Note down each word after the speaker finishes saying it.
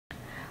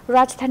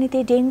রাজধানীতে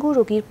ডেঙ্গু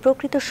রোগীর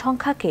প্রকৃত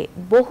সংখ্যাকে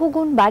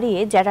বহুগুণ বাড়িয়ে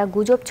যারা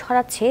গুজব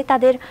ছড়াচ্ছে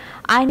তাদের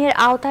আইনের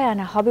আওতায়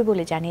আনা হবে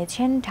বলে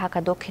জানিয়েছেন ঢাকা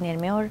দক্ষিণের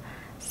মেয়র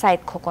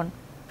সাইদ খোকন।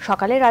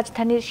 সকালে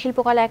রাজধানীর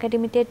শিল্পকলা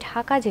একাডেমিতে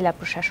ঢাকা জেলা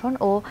প্রশাসন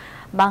ও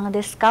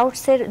বাংলাদেশ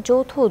স্কাউটসের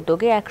যৌথ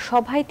উদ্যোগে এক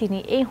সভায় তিনি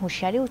এই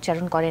হুঁশিয়ারি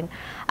উচ্চারণ করেন।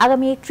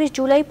 আগামী 31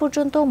 জুলাই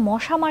পর্যন্ত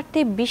মশা মারতে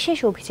বিশেষ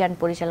অভিযান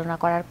পরিচালনা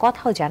করার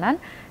কথাও জানান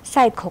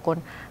সাইদ খোকন।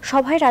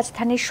 সভায়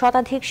রাজধানীর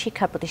শতাধিক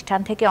শিক্ষা প্রতিষ্ঠান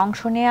থেকে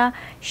অংশ নেয়া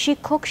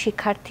শিক্ষক,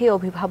 শিক্ষার্থী,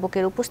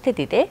 অভিভাবকের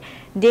উপস্থিতিতে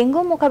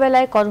ডেঙ্গু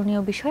মোকাবেলায়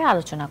করণীয় বিষয়ে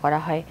আলোচনা করা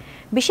হয়।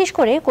 বিশেষ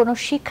করে কোনো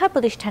শিক্ষা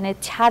প্রতিষ্ঠানের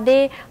ছাদে,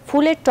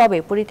 ফুলের টবে,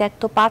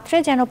 পরিত্যক্ত পাত্রে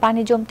যেন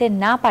পানি জমতে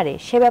না পারে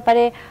সে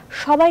ব্যাপারে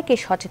সবাইকে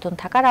সচেতন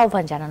থাকার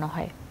আহ্বান জানানো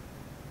হয়।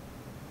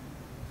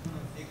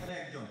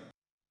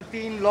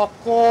 3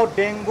 লক্ষ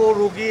ডেঙ্গু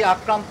রোগী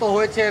আক্রান্ত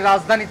হয়েছে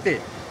রাজধানীতে।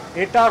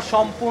 এটা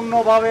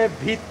সম্পূর্ণভাবে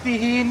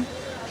ভিত্তিহীন,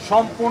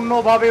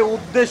 সম্পূর্ণভাবে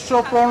উদ্দেশ্য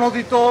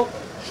প্রণোদিত,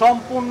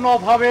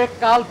 সম্পূর্ণভাবে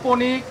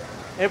কাল্পনিক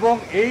এবং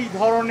এই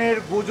ধরনের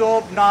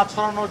গুজব না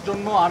ছড়ানোর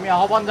জন্য আমি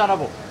আহ্বান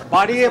জানাবো।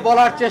 বাড়িয়ে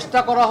বলার চেষ্টা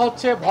করা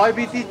হচ্ছে,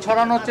 ভয়ভীতি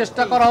ছড়ানোর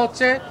চেষ্টা করা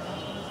হচ্ছে।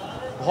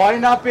 ভয়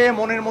না পেয়ে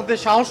মনের মধ্যে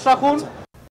সাহস রাখুন।